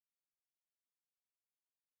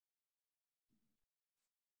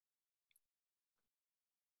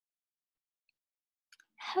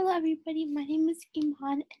Hello, everybody. My name is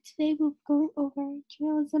Iman, and today we'll be going over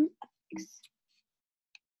journalism ethics.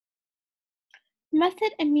 The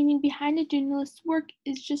method and meaning behind a journalist's work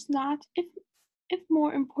is just not, if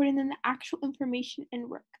more important than the actual information and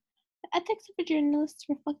work. The ethics of a journalist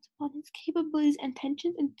reflect upon his capabilities and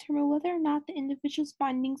intentions and determine whether or not the individual's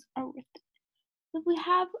findings are worth it. If we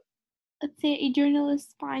have, let's say, a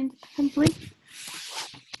journalist finds some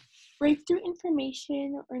breakthrough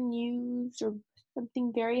information or news or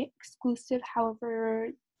something very exclusive, however,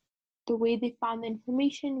 the way they found the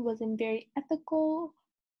information wasn't very ethical.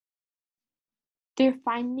 Their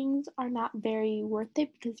findings are not very worth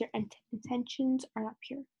it because their intentions are not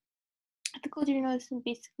pure. Ethical journalism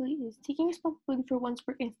basically is taking responsibility for one's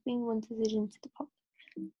work and explaining one's decision to the public.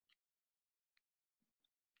 So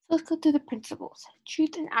let's go through the principles.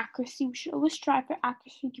 Truth and accuracy. We should always strive for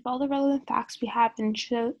accuracy, give all the relevant facts we have, and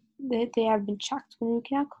ensure that they have been checked. When we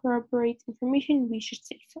cannot corroborate information, we should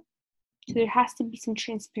say so. So there has to be some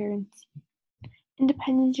transparency.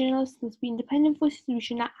 Independent journalists must be independent voices. We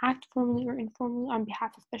should not act formally or informally on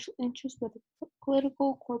behalf of special interests, whether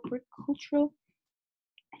political, corporate, cultural.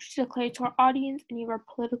 We should declare to our audience any of our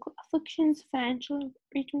political afflictions, financial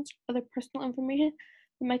arrangements, or other personal information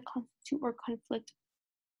that might constitute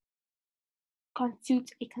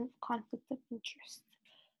a conflict of interest.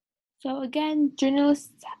 So again,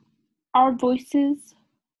 journalists are voices,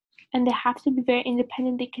 and they have to be very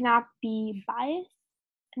independent. They cannot be biased,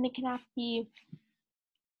 and they cannot be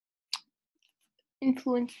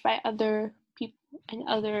influenced by other people and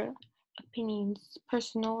other opinions,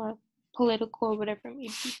 personal or political or whatever it may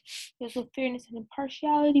be. There's also fairness and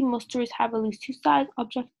impartiality. Most stories have at least two sides.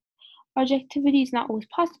 Objectivity is not always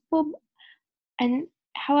possible, and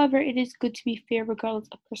however, it is good to be fair regardless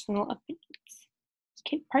of personal opinions.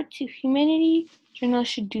 Okay, part 2, humanity.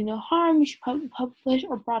 Journalists should do no harm. We should publish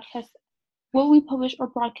or broadcast. What we publish or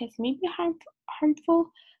broadcast may be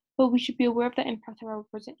harmful, but we should be aware of the impact of our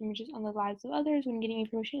words and images on the lives of others. When getting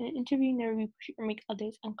information in an interview, never be pushy or make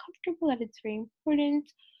others uncomfortable. That it's very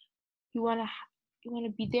important. You want to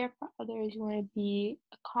be there for others. You want to be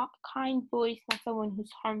a kind voice, not someone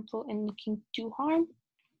who's harmful and looking to do harm.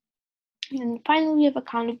 And then finally, we have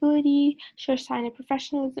accountability. Sure sign of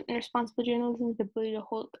professionalism and responsible journalism is the ability to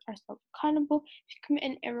hold ourselves accountable. If you commit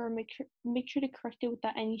an error, make sure to correct it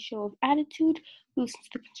without any show of attitude. We listen to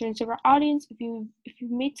the concerns of our audience. If you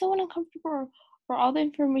made someone uncomfortable or all the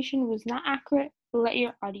information was not accurate, let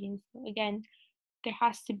your audience know. Again, there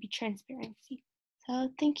has to be transparency. So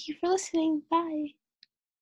thank you for listening. Bye.